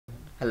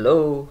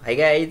Hello, hi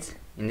guys.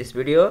 In this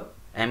video,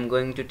 I'm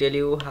going to tell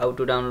you how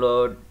to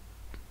download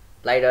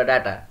lidar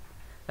data.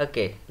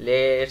 Okay,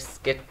 let's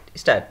get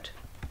start.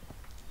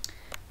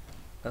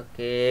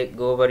 Okay,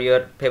 go over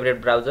your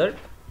favorite browser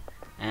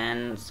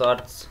and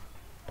search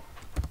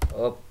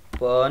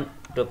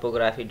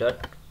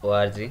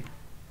opentopography.org.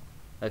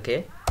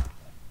 Okay,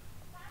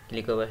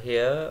 click over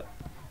here.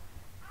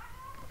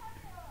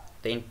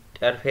 The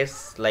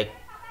interface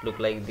look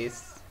like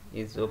this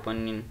is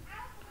open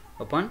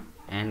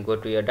and go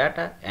to your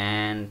data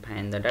and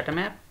find the data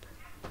map.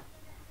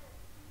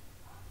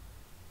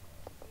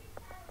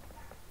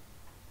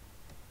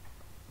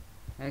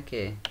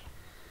 Okay,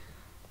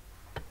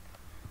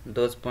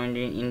 those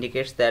pointing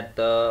indicates that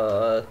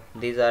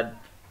these are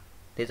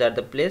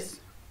the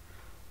place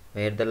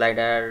where the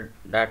lidar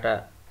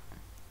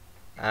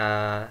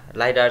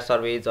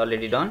survey is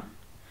already done,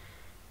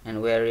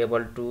 and we are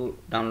able to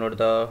download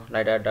the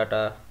lidar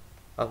data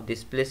of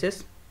these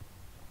places.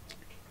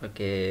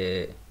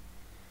 Okay,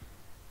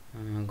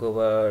 go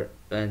over,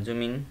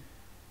 zoom in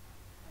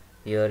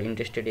your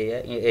interested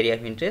area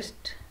of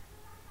interest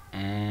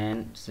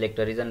and select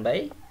a region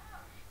by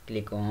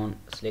click on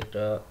select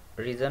a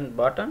region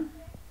button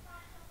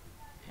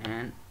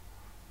and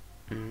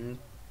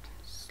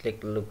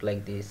select look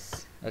like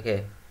this.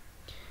 Okay,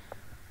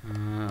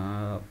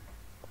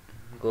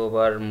 go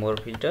over more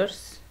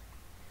filters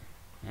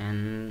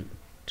and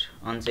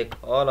uncheck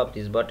all of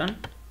this button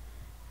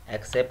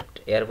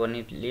except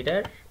airborne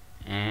lidar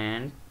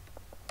and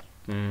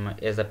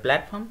as a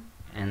platform,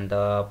 and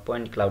the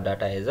point cloud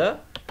data as a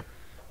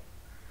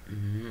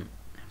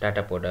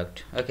data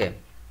product. Okay,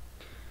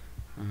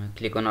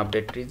 click on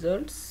update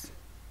results.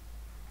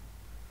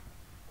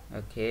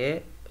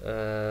 Okay,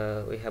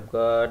 we have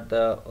got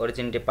the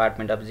origin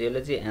department of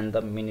geology and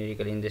the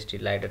mineral industry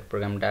lidar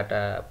program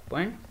data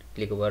point.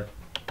 Click over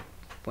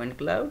point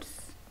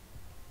clouds.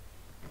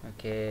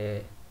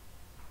 Okay,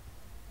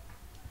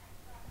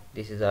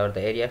 this is the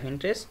area of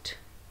interest.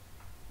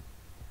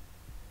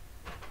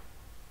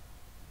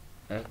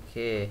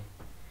 Okay,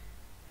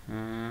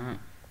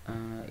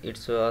 it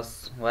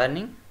shows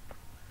warning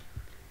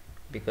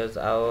because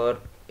our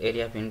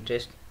area of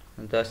interest,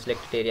 the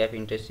selected area of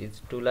interest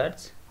is too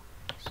large,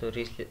 so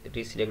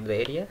reselect the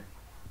area.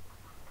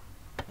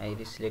 I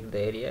reselect the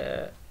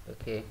area.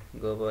 Okay,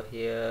 go over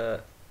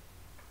here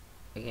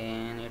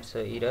again, it's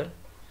a error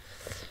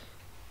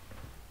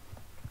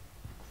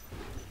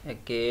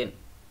again.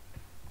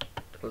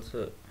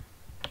 Also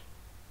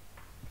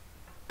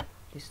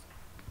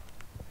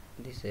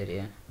this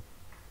area.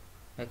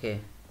 Okay,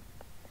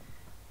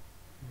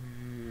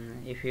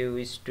 if you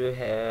wish to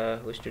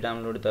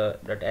download the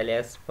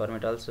 .alias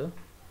format also,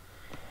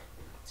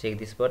 check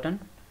this button.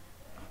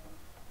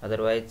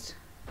 Otherwise,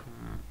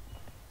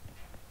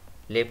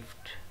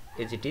 left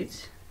as it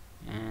is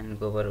and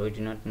go over. We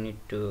do not need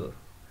to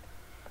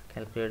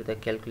calculate the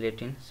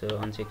calculating, so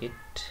uncheck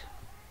it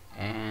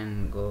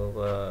and go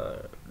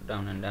over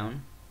down and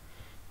down,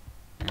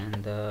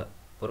 and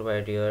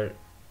provide your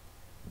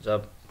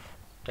job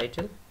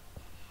title.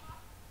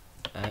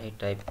 I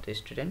type the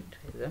student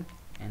as a,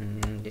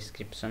 and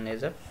description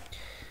as a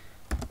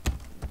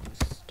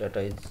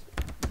data is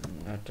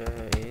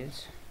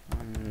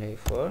only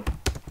for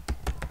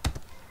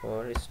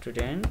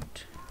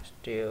student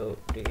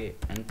study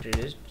and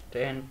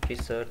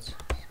research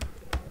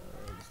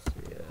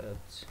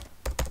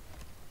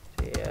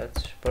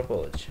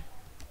purpose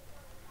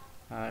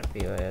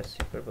RPOS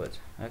purpose.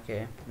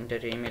 Okay, enter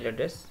email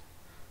address.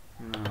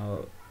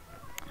 Now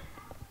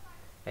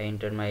I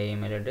enter my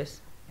email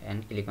address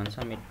and click on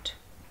submit.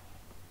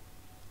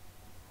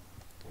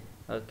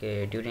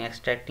 Okay, during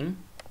extracting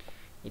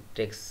it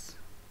takes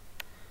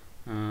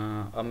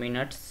a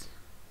minute,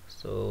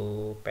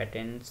 so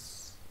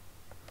patents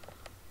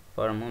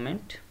for a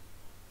moment.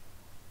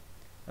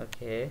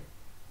 Okay,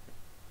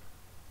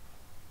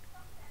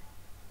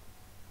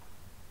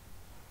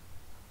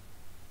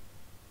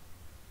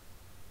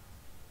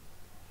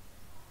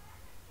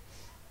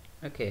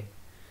 okay,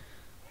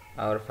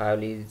 our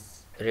file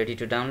is ready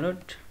to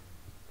download.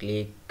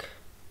 Click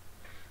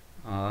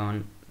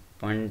on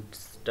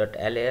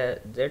points.laz,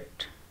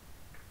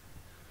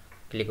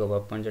 click over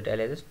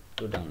points.laz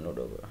to download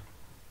over.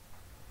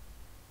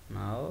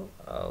 Now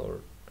our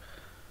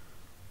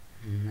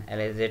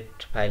LAZ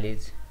file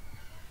is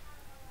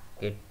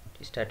get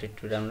started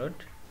to download.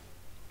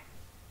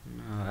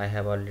 Now I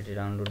have already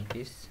downloaded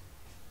this,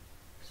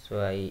 so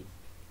I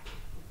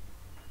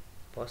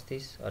pause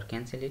this or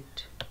cancel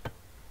it.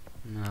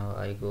 Now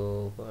I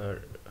go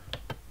over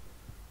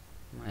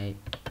my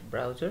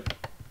browser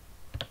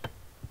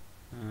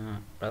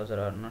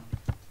or not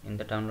in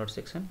the download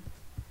section.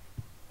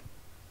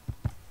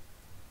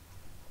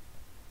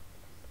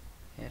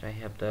 Here I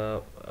have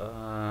the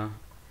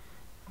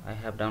I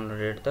have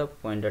downloaded the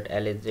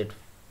point.laz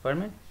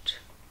format.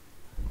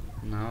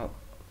 Now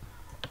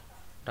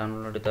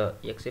download the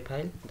exe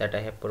file that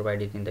I have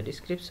provided in the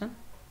description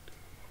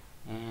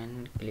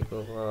and click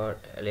over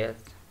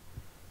alias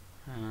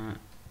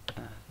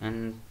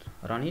and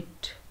run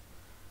it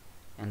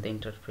and the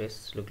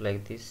interface look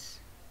like this,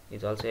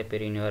 is also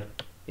appear in your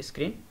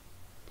screen.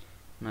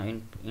 Now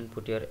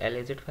input your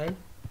LAZ file.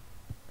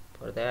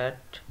 For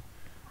that,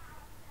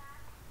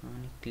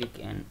 click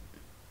and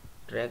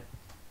drag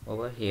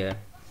over here.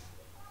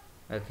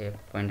 Okay,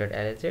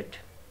 point.laz,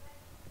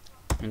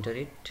 enter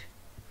it.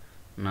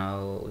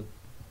 Now we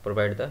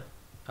provide the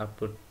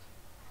output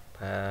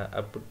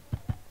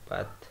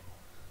path.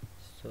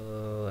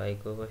 So I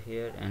go over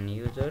here and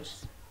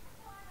users,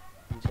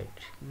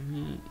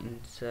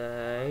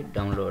 inside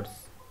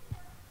downloads.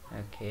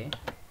 Okay,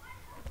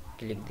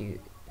 click the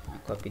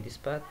copy this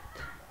path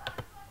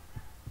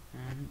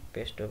and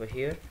paste over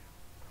here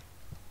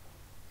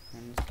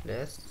and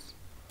slash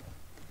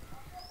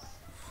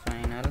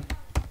final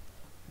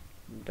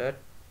dot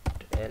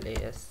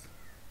las.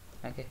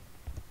 Okay,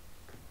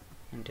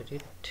 enter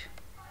it,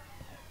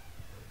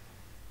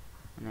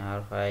 and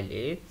our file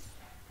is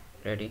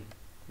ready.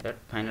 Dot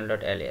final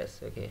dot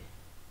las. Okay,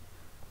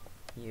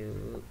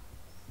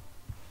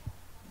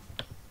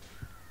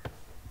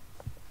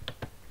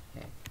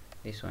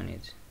 this one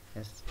is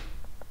yes.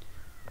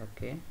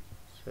 Okay,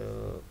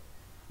 so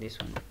this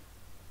one.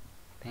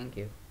 Thank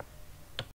you.